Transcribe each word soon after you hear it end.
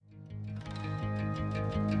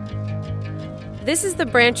This is the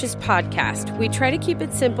Branches podcast. We try to keep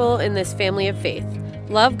it simple in this family of faith.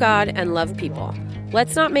 Love God and love people.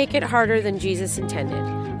 Let's not make it harder than Jesus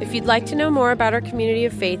intended. If you'd like to know more about our community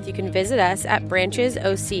of faith, you can visit us at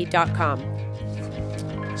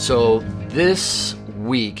branchesoc.com. So this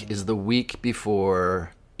week is the week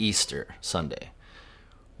before Easter Sunday,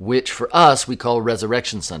 which for us we call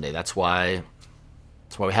Resurrection Sunday. That's why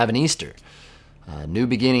we have an Easter, new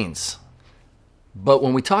beginnings. But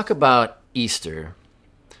when we talk about Easter,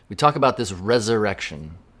 we talk about this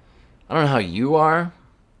resurrection. I don't know how you are,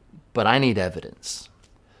 but I need evidence.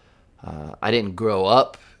 I didn't grow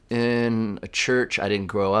up in a church. I didn't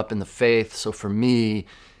grow up in the faith. So for me,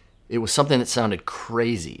 it was something that sounded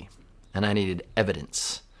crazy, and I needed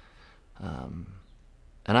evidence. And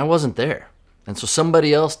I wasn't there. And so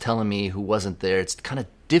somebody else telling me who wasn't there, it's kind of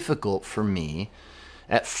difficult for me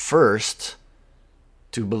at first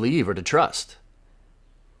to believe or to trust.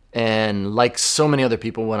 And like so many other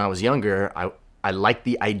people when I was younger, I liked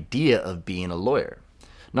the idea of being a lawyer.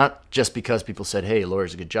 Not just because people said, hey,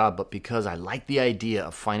 lawyer's a good job, but because I liked the idea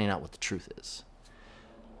of finding out what the truth is.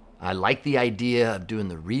 I liked the idea of doing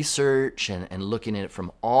the research and looking at it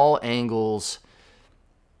from all angles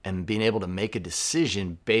and being able to make a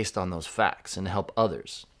decision based on those facts and help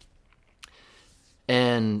others.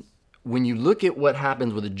 And when you look at what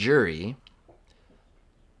happens with a jury,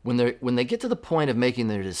 when they get to the point of making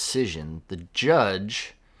their decision, the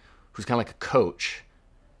judge, who's kind of like a coach,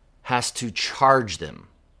 has to charge them.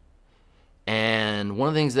 And one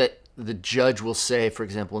of the things that the judge will say, for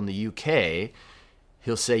example, in the UK,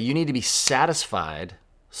 he'll say, you need to be satisfied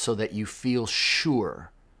so that you feel sure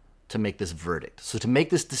to make this verdict. So to make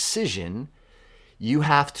this decision, you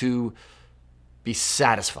have to be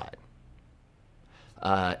satisfied.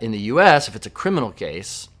 In the US, if it's a criminal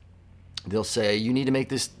case, they'll say you need to make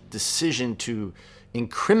this decision to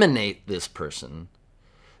incriminate this person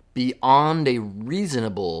beyond a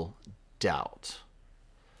reasonable doubt.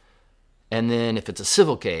 And then if it's a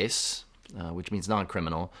civil case, which means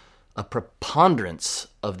non-criminal, a preponderance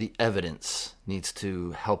of the evidence needs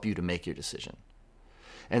to help you to make your decision.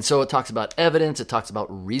 And so it talks about evidence, it talks about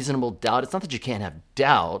reasonable doubt. It's not that you can't have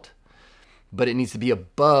doubt, but it needs to be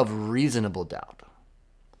above reasonable doubt.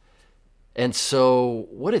 And so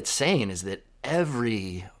what it's saying is that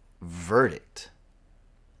every verdict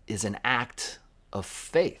is an act of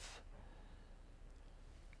faith.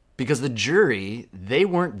 Because the jury, they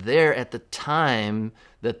weren't there at the time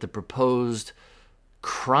that the proposed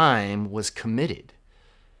crime was committed.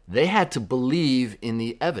 They had to believe in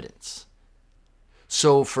the evidence.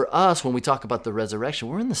 So for us, when we talk about the resurrection,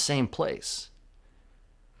 we're in the same place.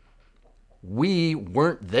 We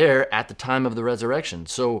weren't there at the time of the resurrection.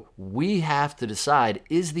 So we have to decide,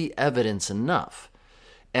 is the evidence enough?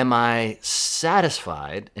 Am I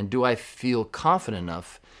satisfied, and do I feel confident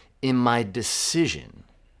enough in my decision?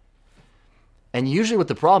 And usually what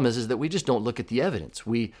the problem is that we just don't look at the evidence.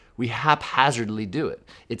 We haphazardly do it.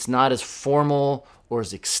 It's not as formal or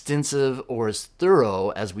as extensive or as thorough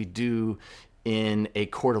as we do in a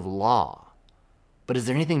court of law. But is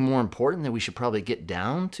there anything more important that we should probably get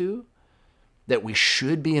down to? That we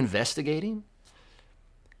should be investigating?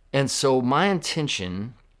 And so my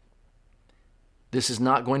intention, this is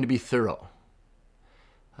not going to be thorough.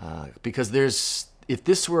 Because if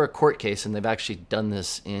this were a court case, and they've actually done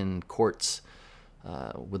this in courts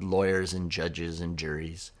with lawyers and judges and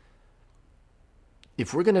juries,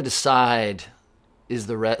 if we're going to decide, is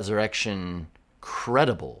the resurrection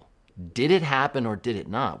credible? Did it happen or did it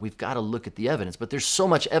not? We've got to look at the evidence, but there's so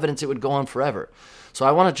much evidence it would go on forever. So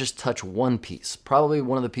I want to just touch one piece, probably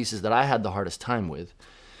one of the pieces that I had the hardest time with,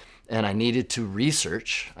 and I needed to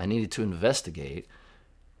research, I needed to investigate,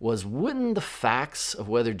 was wouldn't the facts of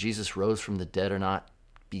whether Jesus rose from the dead or not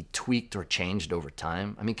be tweaked or changed over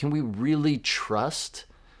time? I mean, can we really trust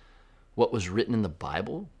what was written in the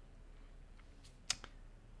Bible?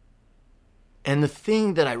 And the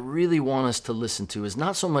thing that I really want us to listen to is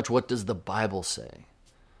not so much what does the Bible say,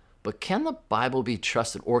 but can the Bible be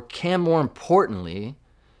trusted? Or can, more importantly,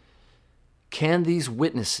 can these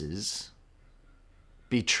witnesses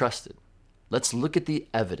be trusted? Let's look at the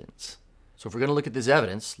evidence. So if we're going to look at this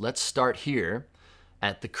evidence, let's start here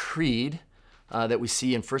at the creed that we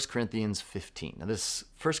see in 1 Corinthians 15. Now this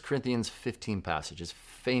 1 Corinthians 15 passage is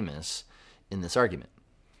famous in this argument.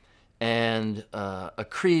 And a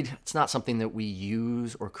creed, it's not something that we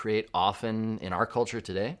use or create often in our culture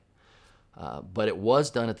today, but it was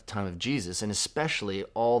done at the time of Jesus, and especially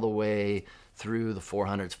all the way through the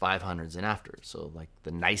 400s, 500s, and after. So like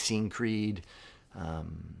the Nicene Creed.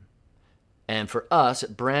 And for us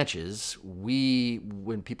at Branches,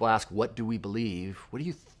 when people ask, what do we believe? What do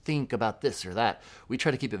you think about this or that? We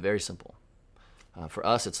try to keep it very simple. For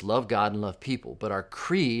us, it's love God and love people. But our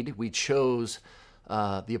creed, we chose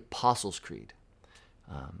the Apostles' Creed.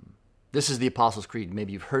 This is the Apostles' Creed.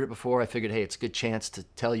 Maybe you've heard it before. I figured, hey, it's a good chance to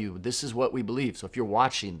tell you this is what we believe. So if you're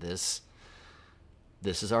watching this,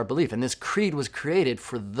 this is our belief. And this creed was created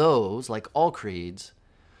for those, like all creeds,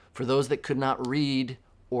 for those that could not read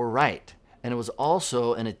or write. And it was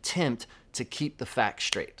also an attempt to keep the facts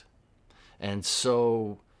straight. And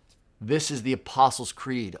so this is the Apostles'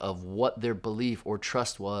 Creed of what their belief or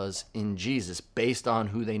trust was in Jesus based on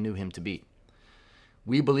who they knew him to be.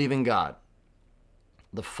 We believe in God,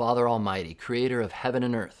 the Father Almighty, creator of heaven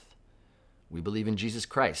and earth. We believe in Jesus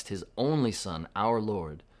Christ, his only Son, our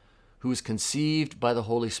Lord, who was conceived by the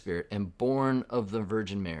Holy Spirit and born of the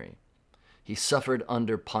Virgin Mary. He suffered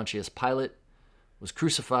under Pontius Pilate, was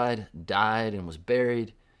crucified, died, and was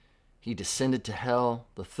buried. He descended to hell.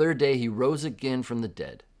 The third day he rose again from the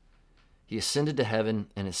dead. He ascended to heaven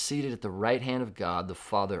and is seated at the right hand of God, the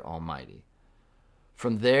Father Almighty.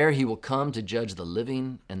 From there he will come to judge the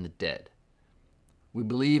living and the dead. We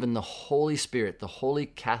believe in the Holy Spirit, the Holy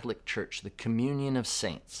Catholic Church, the communion of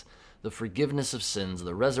saints, the forgiveness of sins,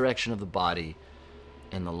 the resurrection of the body,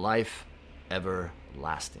 and the life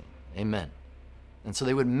everlasting. Amen. And so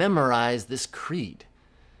they would memorize this creed,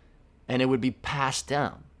 and it would be passed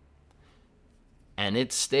down. And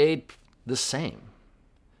it stayed the same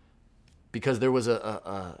because there was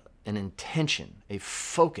an intention, a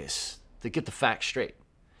focus to get the facts straight.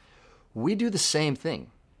 We do the same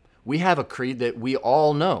thing. We have a creed that we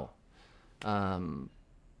all know.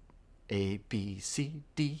 A, B, C,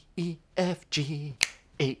 D, E, F, G,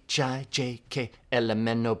 H, I, J, K, L, M,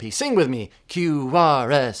 N, O, P. Sing with me. Q,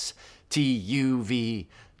 R, S, T, U, V,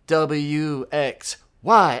 W, X,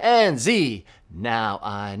 Y, and Z. Now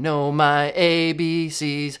I know my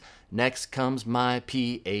ABCs. Next comes my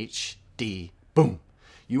PhD. Boom.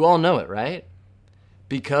 You all know it, right?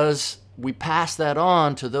 Because we pass that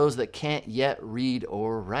on to those that can't yet read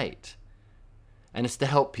or write. And it's to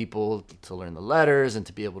help people to learn the letters and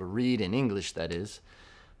to be able to read in English, that is.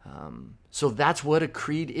 So that's what a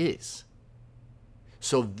creed is.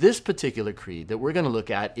 So this particular creed that we're going to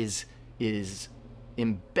look at is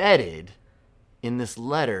embedded in this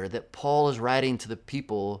letter that Paul is writing to the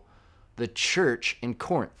people, the church in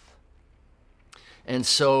Corinth. And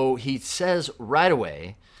so he says right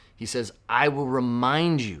away, he says, I will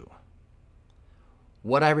remind you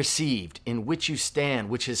what I received, in which you stand,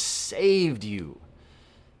 which has saved you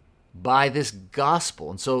by this gospel.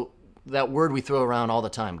 And so that word we throw around all the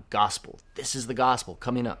time, gospel. This is the gospel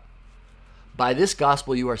coming up. By this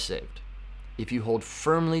gospel you are saved, if you hold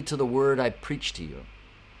firmly to the word I preach to you.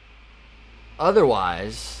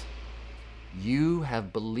 Otherwise, you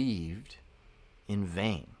have believed in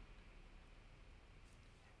vain.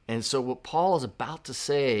 And so what Paul is about to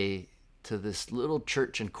say to this little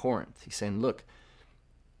church in Corinth, he's saying, look,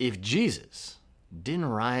 if Jesus didn't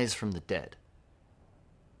rise from the dead,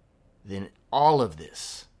 then all of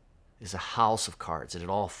this is a house of cards, and it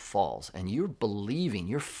all falls. And you're believing,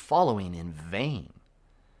 you're following in vain.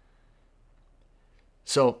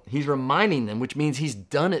 So he's reminding them, which means he's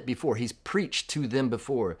done it before. He's preached to them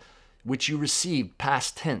before, which you received,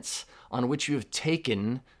 past tense, on which you have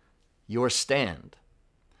taken your stand.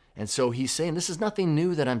 And so he's saying, this is nothing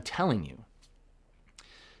new that I'm telling you.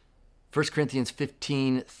 1 Corinthians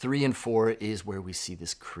 15, 3 and 4 is where we see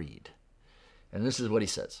this creed. And this is what he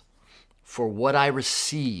says. For what I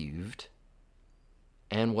received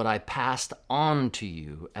and what I passed on to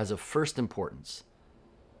you as of first importance,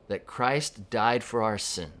 that Christ died for our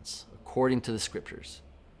sins, according to the Scriptures,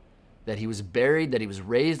 that he was buried, that he was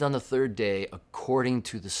raised on the third day, according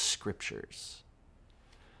to the Scriptures.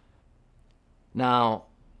 Now,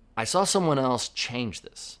 I saw someone else change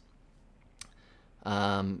this.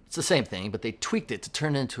 It's the same thing, but they tweaked it to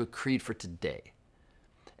turn it into a creed for today.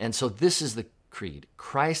 And so this is the creed.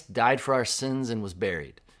 Christ died for our sins and was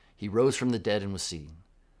buried. He rose from the dead and was seen.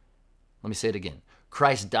 Let me say it again.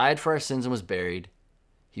 Christ died for our sins and was buried.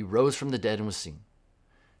 He rose from the dead and was seen.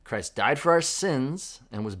 Christ died for our sins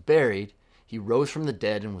and was buried. He rose from the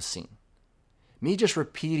dead and was seen. Me just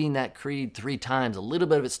repeating that creed 3 times, a little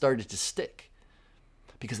bit of it started to stick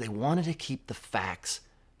because they wanted to keep the facts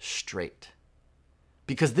straight.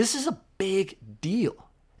 Because this is a big deal.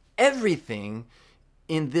 Everything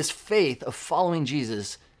in this faith of following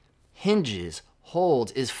Jesus hinges,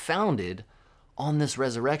 holds, is founded on this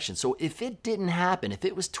resurrection. So if it didn't happen, if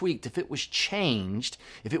it was tweaked, if it was changed,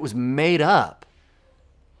 if it was made up,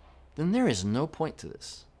 then there is no point to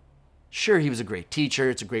this. Sure, he was a great teacher.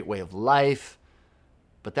 It's a great way of life.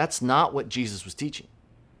 But that's not what Jesus was teaching.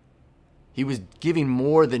 He was giving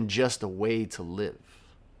more than just a way to live.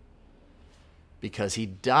 Because he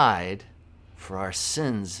died for our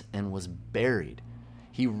sins and was buried.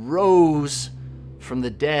 He rose from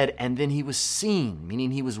the dead and then he was seen,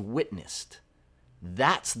 meaning he was witnessed.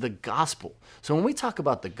 That's the gospel. So when we talk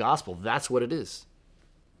about the gospel, that's what it is.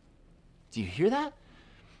 Do you hear that?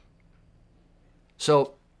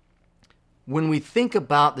 So when we think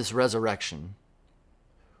about this resurrection,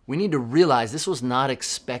 we need to realize this was not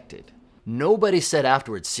expected. Nobody said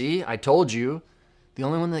afterwards, see, I told you. The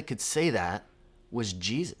only one that could say that was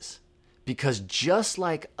Jesus. Because just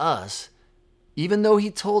like us, even though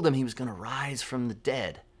he told them he was going to rise from the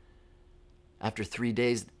dead after 3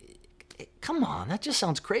 days, come on, that just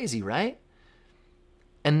sounds crazy, right?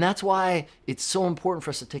 And that's why it's so important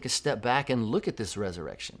for us to take a step back and look at this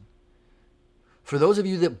resurrection. For those of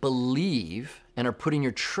you that believe and are putting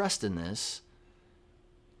your trust in this,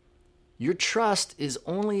 your trust is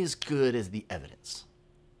only as good as the evidence.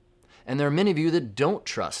 And there are many of you that don't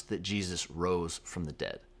trust that Jesus rose from the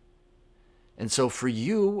dead. And so for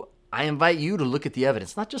you, I invite you to look at the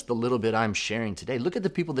evidence, not just the little bit I'm sharing today. Look at the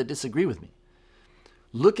people that disagree with me.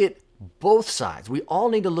 Look at both sides. We all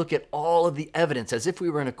need to look at all of the evidence as if we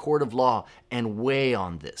were in a court of law and weigh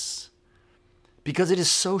on this. Because it is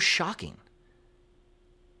so shocking.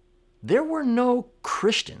 There were no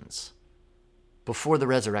Christians before the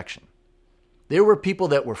resurrection. There were people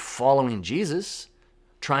that were following Jesus,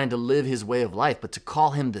 trying to live his way of life, but to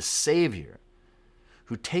call him the Savior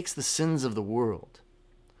who takes the sins of the world,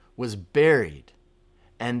 was buried,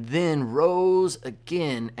 and then rose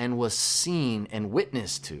again and was seen and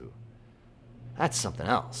witnessed to. That's something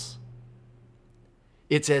else.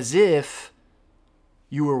 It's as if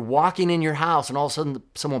you were walking in your house and all of a sudden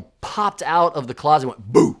someone popped out of the closet and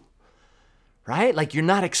went, boo! Right? Like you're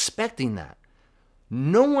not expecting that.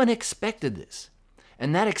 No one expected this.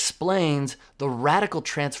 And that explains the radical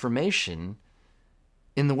transformation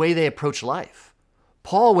in the way they approach life.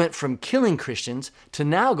 Paul went from killing Christians to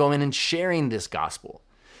now going and sharing this gospel,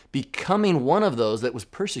 becoming one of those that was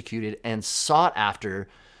persecuted and sought after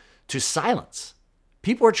to silence.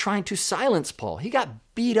 People were trying to silence Paul. He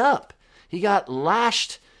got beat up. He got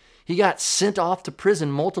lashed. He got sent off to prison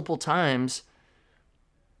multiple times.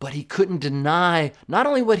 But he couldn't deny not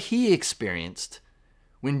only what he experienced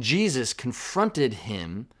when Jesus confronted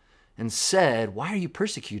him and said, why are you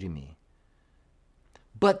persecuting me?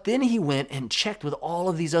 But then he went and checked with all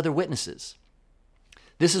of these other witnesses.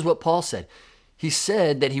 This is what Paul said. He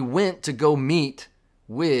said that he went to go meet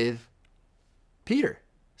with Peter,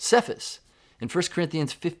 Cephas. In 1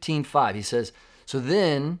 Corinthians 15:5, he says, so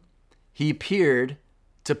then he appeared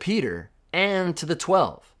to Peter and to the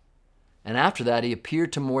 12. And after that, he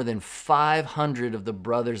appeared to more than 500 of the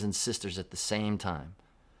brothers and sisters at the same time,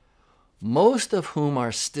 most of whom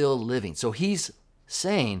are still living. So he's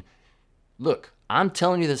saying, look, I'm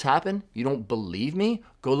telling you this happened. You don't believe me?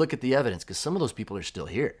 Go look at the evidence, because some of those people are still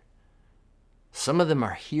here. Some of them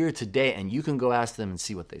are here today, and you can go ask them and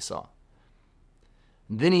see what they saw.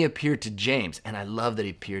 Then he appeared to James, and I love that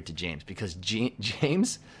he appeared to James, because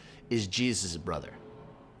James is Jesus' brother.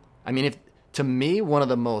 I mean, to me, one of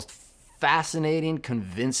the most fascinating,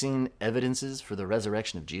 convincing evidences for the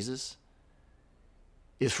resurrection of Jesus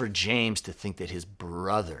is for James to think that his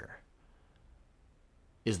brother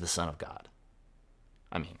is the Son of God.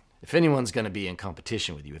 I mean, if anyone's going to be in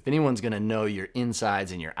competition with you, if anyone's going to know your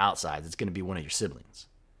insides and your outsides, it's going to be one of your siblings.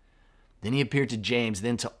 Then he appeared to James,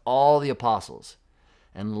 then to all the apostles.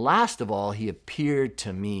 And last of all, he appeared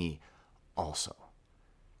to me also.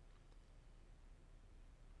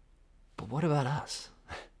 But what about us?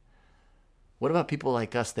 What about people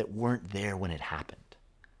like us that weren't there when it happened?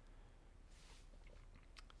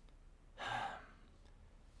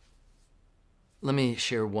 Let me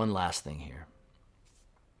share one last thing here.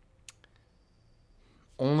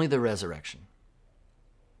 Only the resurrection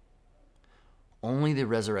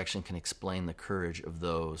can explain the courage of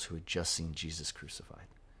those who had just seen Jesus crucified,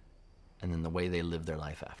 and then the way they lived their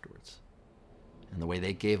life afterwards, and the way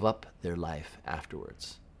they gave up their life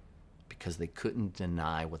afterwards because they couldn't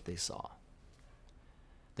deny what they saw.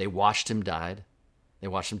 They watched him die.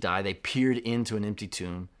 They peered into an empty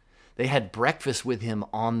tomb. They had breakfast with him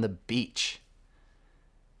on the beach.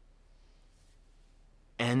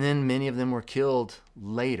 And then many of them were killed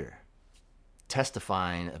later,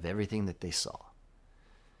 testifying of everything that they saw.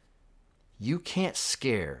 You can't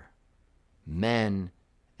scare men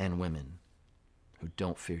and women who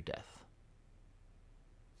don't fear death.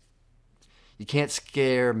 You can't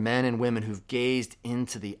scare men and women who've gazed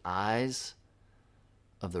into the eyes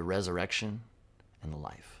of the resurrection and the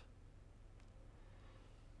life.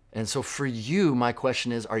 And so for you, my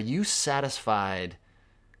question is, are you satisfied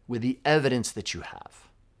with the evidence that you have?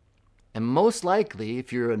 And most likely,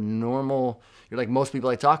 if you're like most people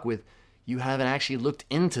I talk with, you haven't actually looked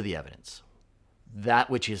into the evidence, that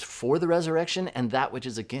which is for the resurrection and that which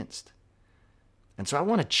is against. And so I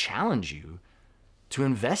want to challenge you to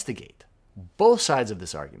investigate both sides of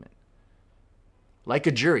this argument. Like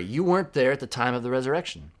a jury, you weren't there at the time of the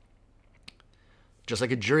resurrection. Just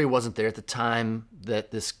like a jury wasn't there at the time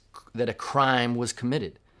that a crime was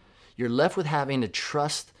committed. You're left with having to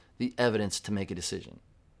trust the evidence to make a decision.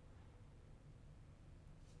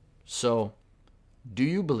 So, do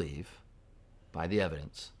you believe, by the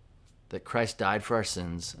evidence, that Christ died for our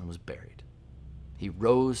sins and was buried? He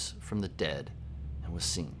rose from the dead and was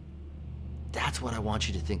seen. That's what I want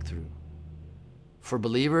you to think through. For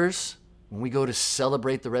believers, when we go to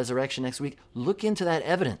celebrate the resurrection next week, look into that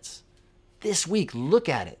evidence. This week, look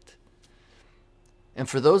at it. And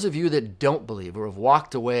for those of you that don't believe or have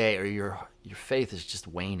walked away or your faith is just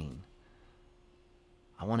waning,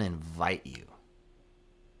 I want to invite you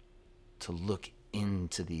to look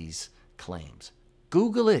into these claims.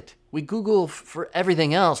 Google it. We Google for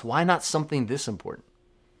everything else. Why not something this important?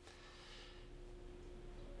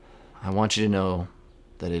 I want you to know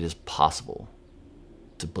that it is possible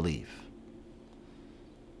to believe.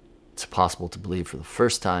 It's possible to believe for the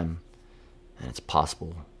first time, and it's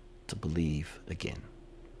possible to believe again.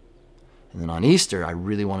 And then on Easter, I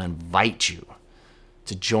really want to invite you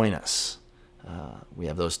to join us. We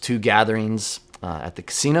have those 2 gatherings at the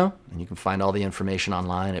casino, and you can find all the information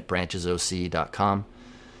online at branchesoc.com.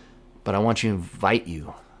 But I want to invite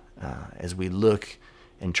you as we look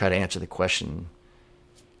and try to answer the question,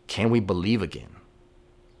 can we believe again?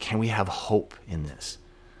 Can we have hope in this?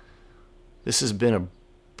 This has been a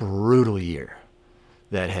brutal year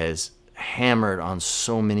that has hammered on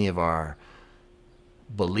so many of our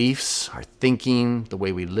beliefs, our thinking, the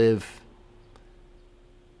way we live.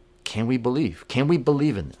 Can we believe? Can we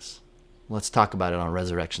believe in this? Let's talk about it on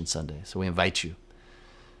Resurrection Sunday. So we invite you.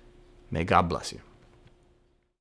 May God bless you.